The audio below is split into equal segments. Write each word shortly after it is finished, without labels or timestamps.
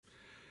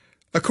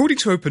According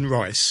to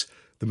OpenRice,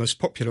 the most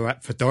popular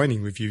app for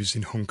dining reviews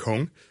in Hong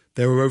Kong,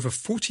 there are over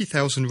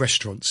 40,000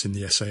 restaurants in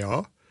the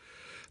SAR.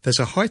 There's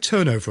a high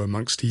turnover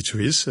amongst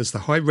eateries as the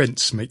high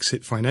rents makes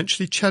it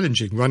financially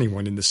challenging running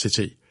one in the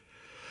city.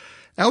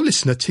 Our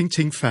listener Ting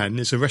Ting Fan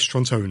is a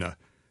restaurant owner,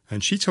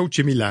 and she told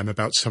Jimmy Lam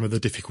about some of the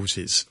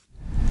difficulties.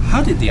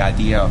 How did the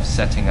idea of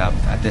setting up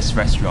this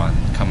restaurant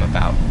come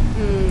about?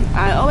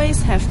 I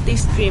always have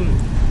this dream,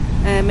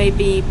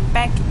 maybe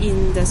back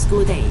in the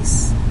school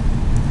days.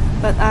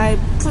 But I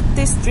put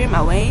this dream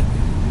away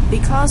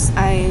because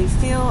I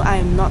feel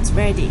I'm not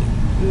ready,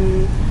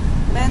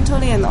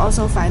 mentally and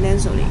also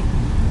financially.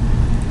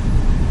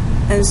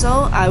 And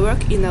so I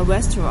work in a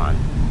restaurant,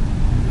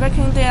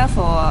 working there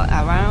for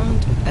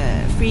around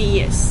 3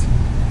 years.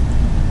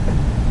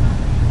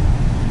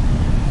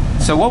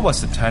 So what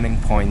was the turning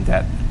point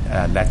that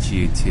led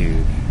you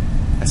to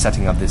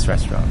setting up this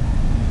restaurant?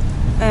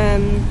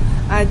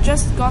 I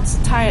just got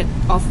tired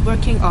of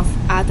working off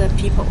other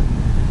people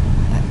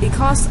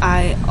because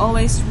I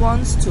always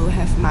want to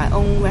have my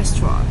own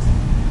restaurant.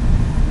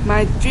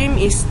 My dream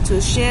is to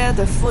share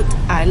the food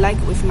I like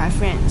with my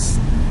friends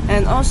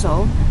and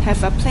also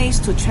have a place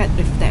to chat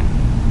with them.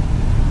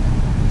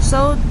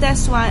 So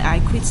that's why I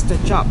quit the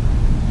job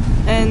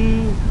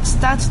and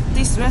start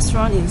this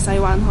restaurant in Sai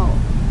Wan Ho.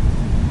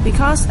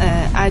 Because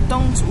I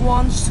don't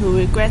want to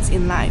regret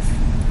in life.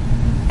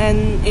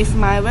 And if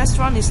my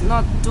restaurant is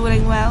not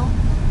doing well,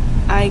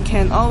 I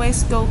can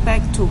always go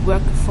back to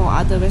work for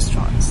other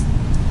restaurants.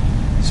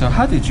 So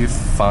how did you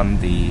fund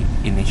the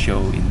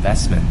initial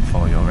investment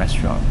for your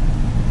restaurant?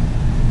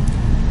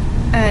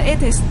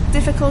 It is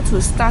difficult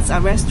to start a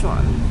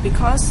restaurant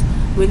because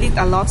we need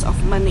a lot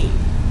of money.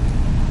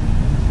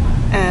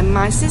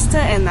 My sister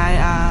and I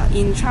are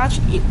in charge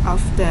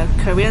of the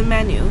Korean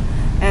menu,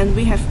 and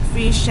we have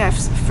 3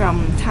 chefs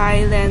from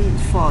Thailand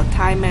for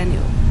Thai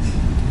menu.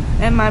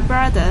 And my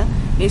brother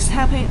is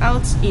helping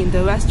out in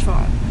the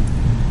restaurant.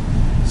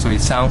 So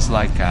it sounds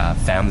like a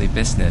family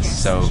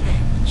business. Yes.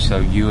 So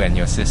you and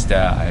your sister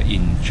are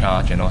in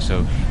charge and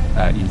also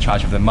in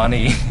charge of the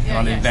money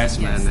on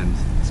investment and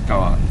go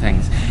on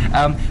things.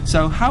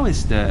 So how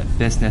is the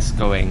business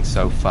going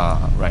so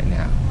far right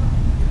now?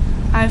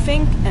 I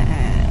think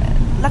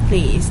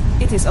luckily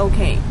it is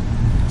okay.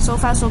 So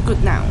far so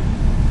good now.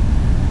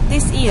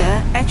 This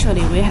year,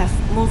 actually, we have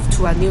moved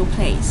to a new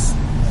place.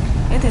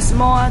 It is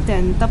more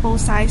than double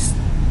size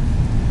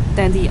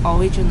than the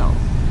original.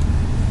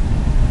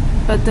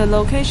 But the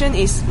location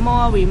is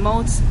more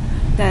remote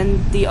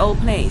than the old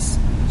place,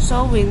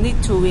 so we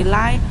need to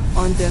rely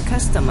on the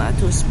customer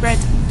to spread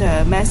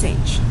the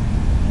message.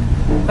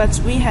 But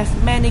we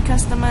have many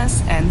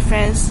customers and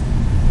friends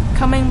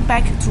coming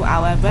back to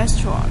our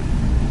restaurant.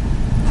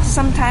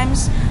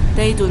 Sometimes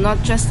they do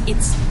not just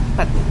eat,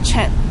 but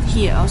chat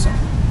here also.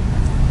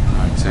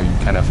 So you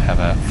kind of have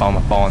a form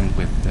of bond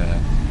with the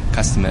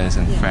customers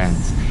and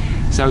friends.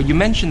 So you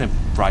mentioned the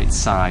bright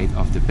side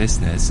of the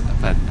business,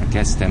 but I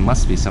guess there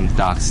must be some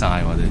dark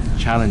side or the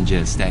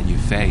challenges that you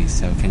face.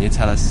 So can you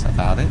tell us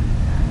about it?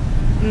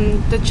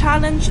 The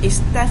challenge is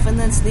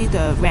definitely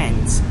the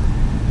rent.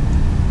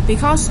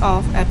 Because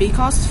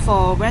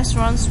for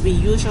restaurants, we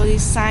usually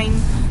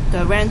sign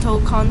the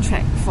rental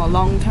contract for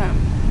long term.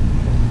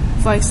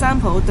 For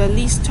example, the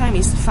lease term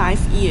is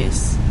 5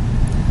 years.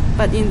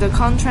 But in the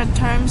contract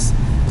terms,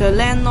 the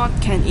landlord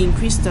can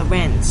increase the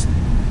rent.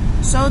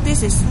 So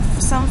this is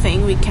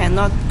something we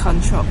cannot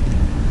control.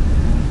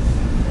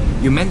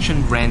 You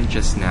mentioned rent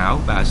just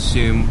now, but I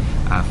assume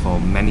for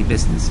many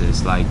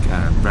businesses like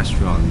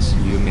restaurants,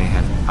 you may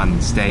have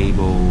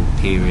unstable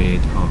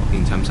period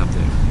in terms of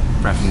the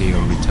revenue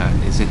or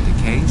return. Is it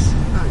the case?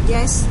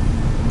 Yes,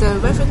 the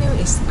revenue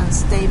is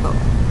unstable.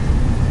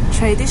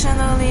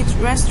 Traditionally,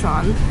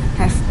 restaurants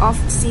have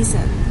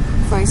off-season.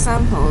 For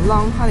example,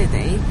 long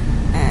holiday,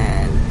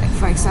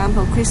 for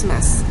example,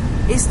 Christmas,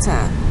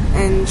 Easter,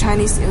 and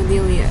Chinese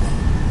New Year.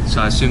 So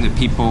I assume that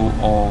people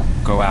all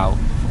go out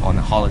on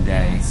a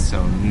holiday,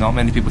 so not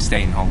many people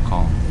stay in Hong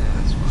Kong.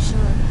 Sure.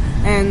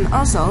 And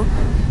also,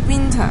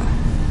 winter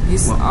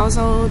is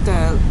also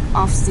the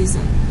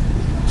off-season.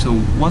 So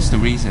what's the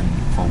reason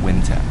for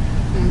winter?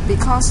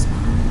 Because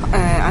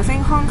I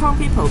think Hong Kong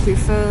people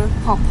prefer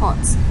hot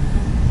pots,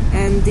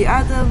 and the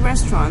other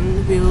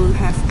restaurant will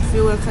have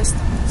fewer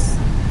customers.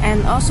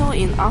 And also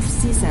in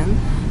off-season,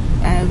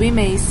 we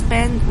may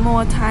spend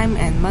more time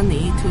and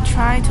money to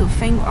try to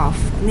think of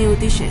new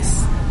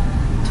dishes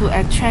to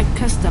attract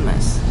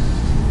customers,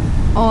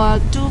 or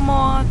do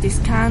more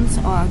discounts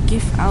or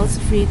give out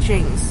free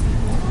drinks.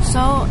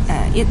 So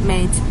it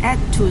may add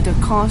to the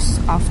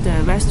cost of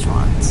the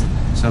restaurant.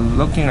 So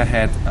looking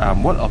ahead,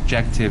 what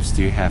objectives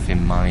do you have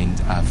in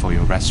mind for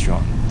your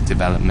restaurant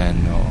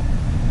development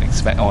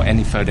or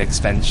any further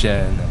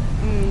expansion?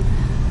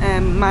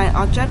 My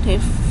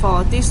objective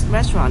for this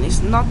restaurant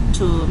is not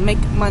to make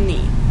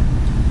money,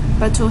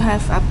 but to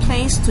have a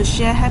place to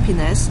share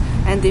happiness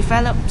and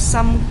develop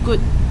some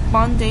good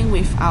bonding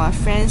with our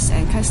friends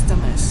and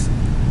customers.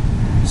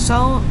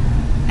 So,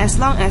 as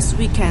long as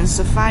we can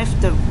survive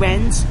the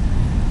rent,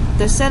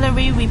 The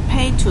salary we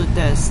pay to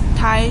the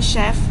Thai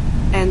chef,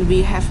 and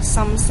we have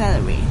some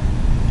salary.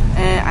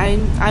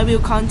 I will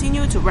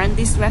continue to run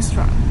this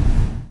restaurant.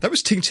 That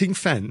was Ting Ting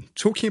Fan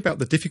talking about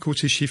the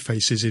difficulties she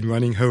faces in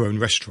running her own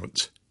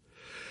restaurant.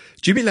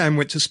 Jimmy Lam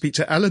went to speak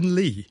to Alan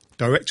Lee,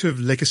 Director of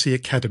Legacy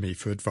Academy,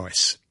 for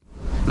advice.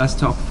 Let's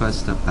talk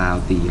first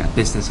about the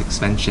business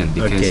expansion,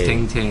 because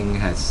Ting Ting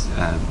has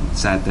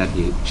said that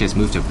she has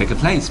moved to a bigger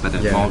place, but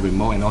more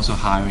remote, and also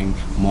hiring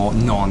more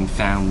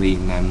non-family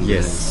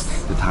members,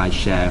 the Thai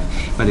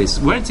chef. But it's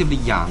relatively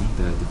young,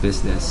 the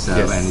business,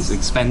 and it's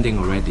expanding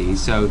already.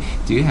 So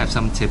do you have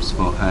some tips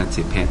for her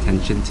to pay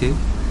attention to?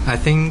 I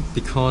think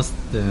because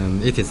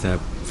it is a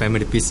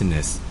family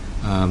business,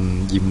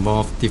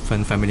 involve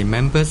different family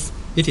members,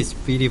 it is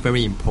really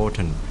very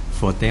important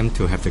for them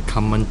to have the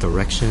common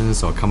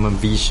directions or common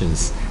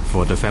visions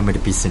for the family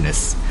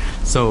business.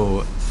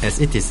 So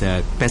as it is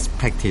a best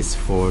practice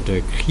for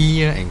the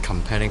clear and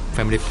compelling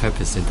family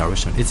purpose and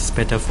direction, it is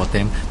better for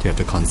them to have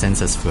the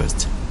consensus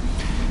first.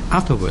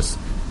 Afterwards,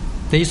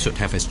 they should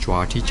have a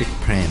strategic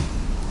plan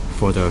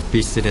for the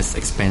business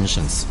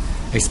expansions,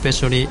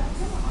 especially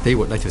they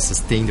would like to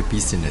sustain the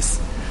business.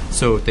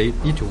 So they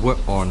need to work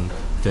on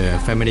the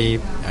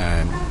family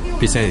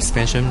business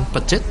expansion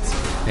budget,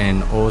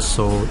 and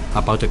also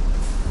about the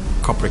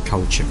corporate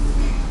culture,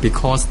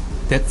 because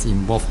that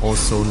involves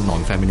also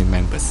non-family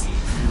members.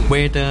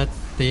 Whether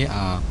they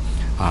are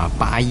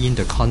buying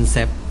the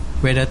concept,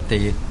 whether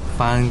they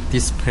find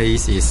this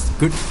place is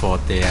good for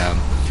their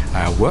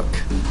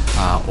work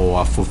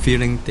or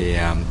fulfilling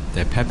their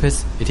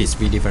purpose, it is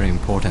really very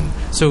important.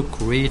 So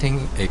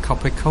creating a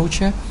corporate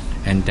culture,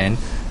 and then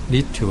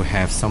need to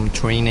have some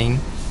training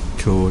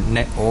to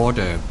let all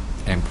the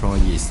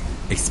employees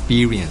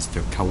experience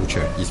the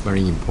culture is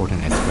very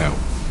important as well.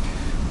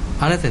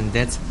 Other than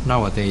that,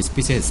 nowadays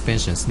business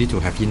expansions need to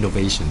have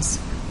innovations,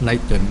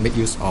 like the make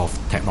use of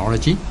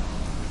technology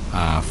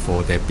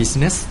for their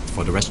business,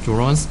 for the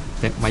restaurants.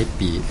 That might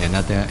be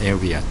another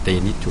area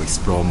they need to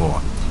explore more.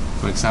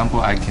 For example,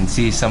 I can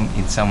see in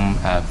some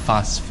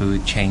fast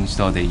food chain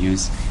store they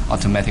use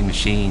automatic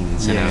machines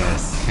instead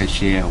of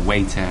cashier,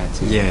 waiter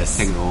to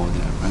take the order.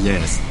 Right?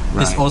 Yes, right.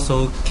 This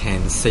also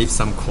can save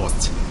some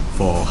cost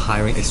for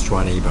hiring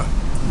extra labor.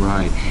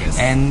 Right. Yes.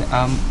 And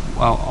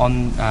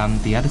on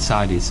the other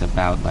side is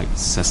about like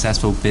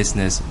successful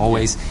business.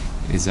 Always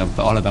is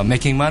all about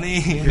making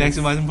money,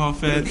 maximizing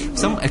profit,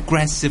 some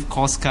aggressive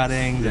cost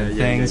cutting and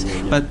things.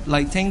 But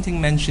like Ting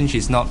Ting mentioned,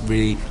 she's not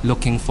really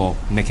looking for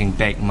making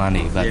big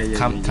money, but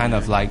kind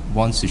of like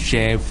wants to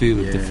share food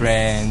with the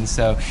friends.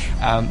 So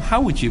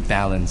how would you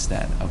balance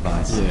that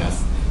advice?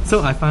 Yes.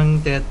 So I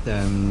found that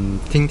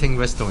Ting Ting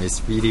restaurant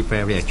is really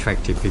very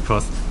attractive,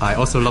 because I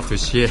also love to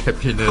share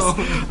happiness,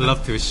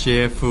 love to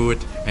share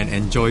food and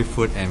enjoy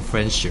food and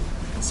friendship.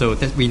 So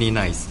that's really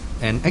nice.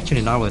 And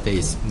actually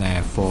nowadays,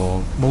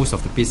 for most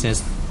of the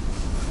business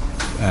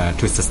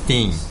to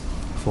sustain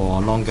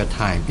for a longer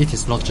time, it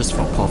is not just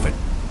for profit.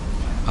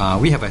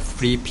 We have a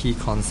 3P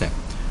concept.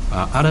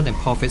 Other than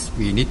profits,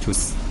 we need to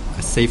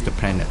save the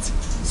planet.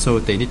 So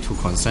they need to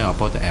concern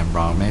about the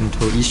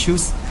environmental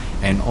issues,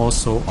 and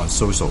also on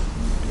social.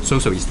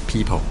 Social is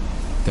people,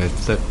 the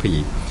third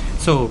P.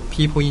 So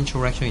people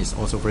interaction is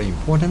also very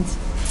important.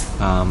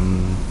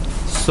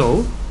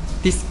 So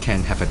this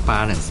can have a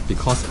balance,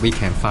 because we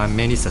can find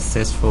many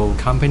successful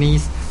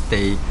companies,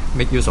 they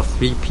make use of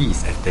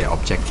 3Ps as their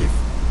objective.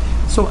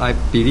 So I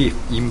believe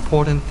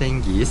important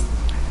thing is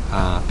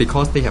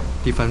because they have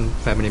different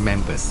family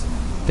members,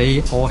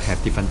 they all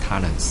have different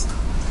talents.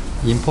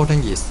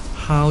 Important is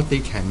how they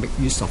can make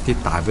use of the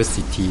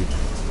diversity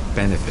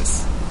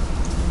benefits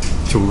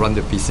to run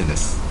the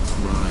business.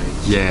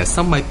 Right. Yeah,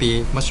 some might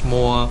be much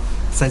more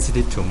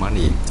sensitive to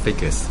money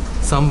figures.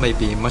 Some may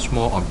be much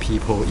more on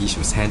people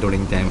issues,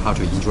 handling them, how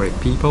to integrate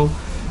people.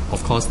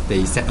 Of course,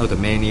 they set out the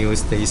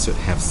menus. They should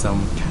have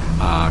some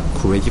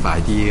creative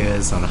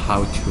ideas on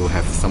how to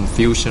have some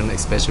fusion,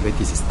 especially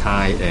this is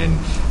Thai and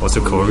also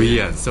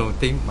Korean. So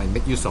they might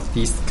make use of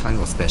this kind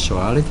of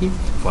speciality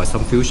for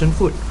some fusion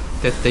food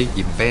that they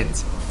invent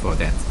for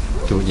that,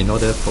 in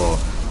order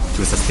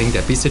to sustain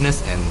their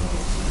business and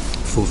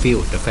fulfill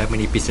the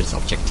family business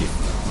objective.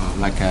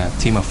 Like a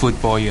team of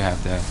football, you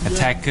have the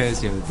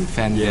attackers, you have the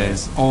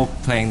defenders, all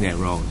playing their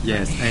role.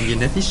 Yes, and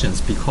in addition,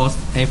 because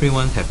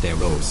everyone have their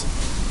roles,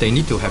 they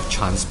need to have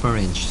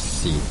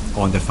transparency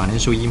on the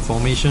financial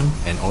information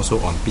and also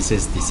on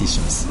business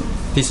decisions.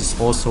 This is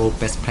also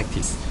best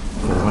practice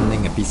for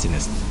running a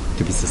business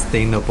to be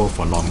sustainable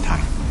for a long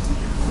time.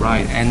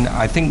 Right, and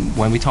I think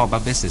when we talk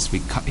about business,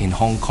 in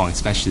Hong Kong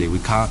especially, we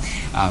can't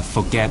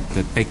forget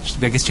the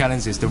biggest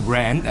challenge is the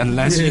rent,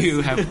 unless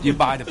you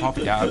buy the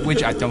property,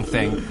 which I don't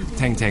think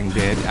Ting Ting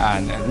did,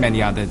 and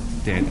many other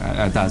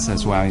does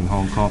as well in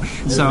Hong Kong.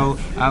 So,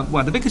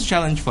 the biggest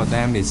challenge for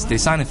them is they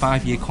sign a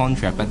 5-year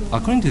contract, but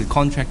according to the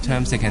contract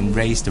terms, they can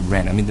raise the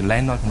rent. I mean, the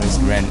landlord can raise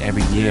the rent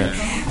every year.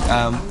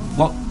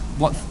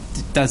 What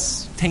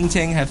does Ting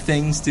Ting have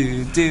things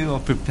to do or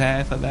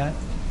prepare for that?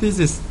 This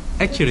is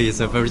actually, it's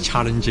a very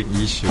challenging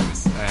issue,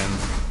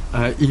 and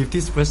If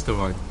this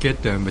restaurant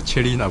get the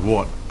Michelin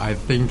award, I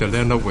think the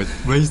landlord would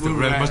raise the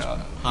rent much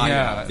higher.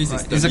 Yeah, This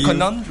is it's a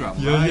conundrum.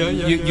 Yeah, right?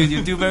 yeah, yeah,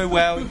 You do very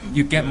well,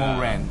 you get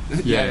more rent.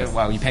 Yes.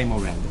 Well, you pay more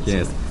rent.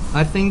 Yes,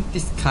 I think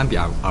this can't be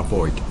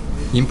avoided.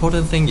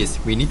 Important thing is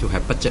we need to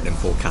have budget and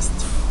forecast,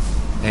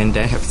 and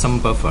then have some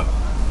buffer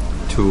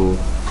to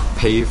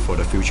pay for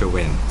the future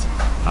rent.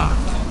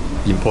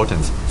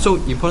 Important. So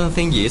important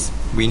thing is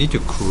we need to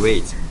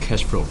create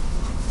cash flow.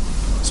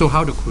 So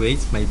how to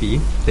create? Maybe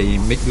they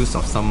make use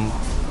of some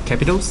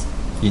capitals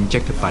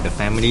injected by the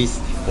families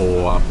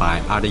or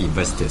by other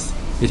investors.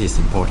 It is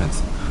important.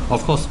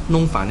 Of course,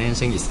 loan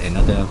financing is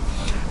another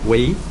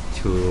way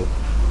to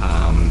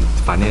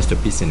finance the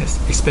business.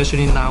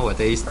 Especially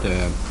nowadays,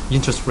 the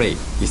interest rate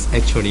is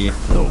actually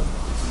low.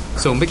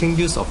 So making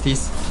use of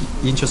this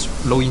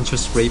low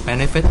interest rate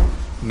benefit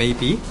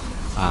maybe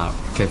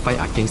can fight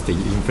against the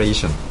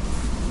inflation.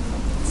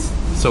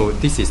 So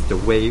this is the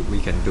way we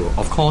can do.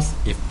 Of course,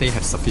 if they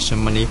have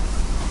sufficient money,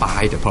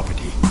 buy the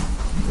property.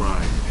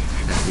 Right.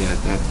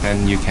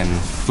 Then you can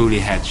fully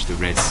hedge the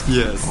risk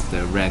of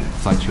the rent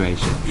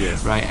fluctuation.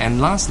 Yes. Right. And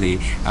lastly,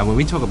 when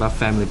we talk about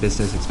family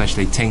business,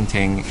 especially Ting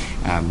Ting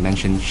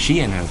mentioned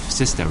she and her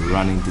sister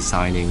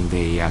designing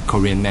the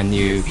Korean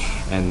menu,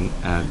 and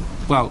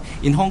well,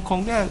 in Hong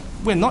Kong,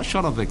 we're not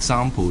short of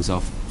examples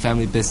of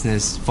family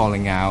business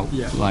falling out,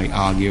 like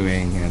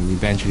arguing, and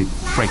eventually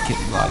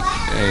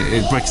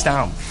it breaks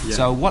down. Yeah.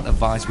 So, what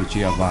advice would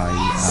you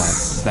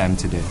advise them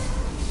to do?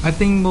 I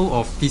think most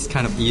of these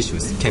kind of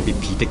issues can be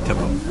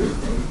predictable.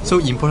 So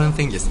important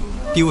thing is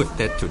deal with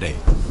that today.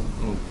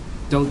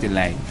 Don't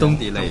delay. Don't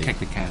delay. Don't kick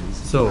the cans.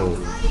 So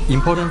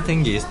important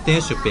thing is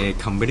there should be a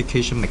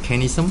communication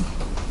mechanism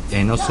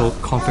and also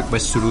conflict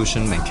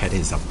resolution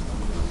mechanism.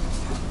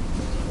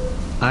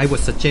 I would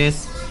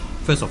suggest,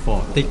 first of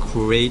all, they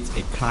create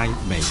a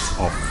climate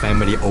of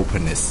family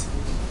openness.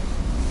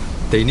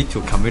 They need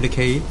to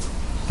communicate.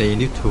 They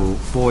need to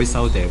voice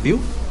out their view,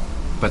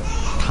 but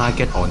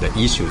target on the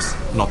issues,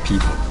 not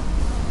people.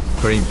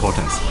 Very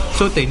important.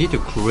 So they need to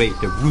create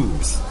the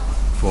rules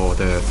for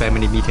the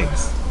family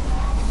meetings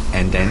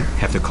and then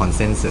have the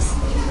consensus.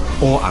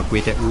 All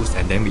agree that rules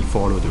and then we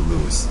follow the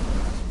rules.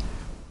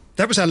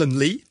 That was Alan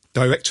Lee,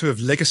 Director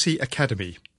of Legacy Academy.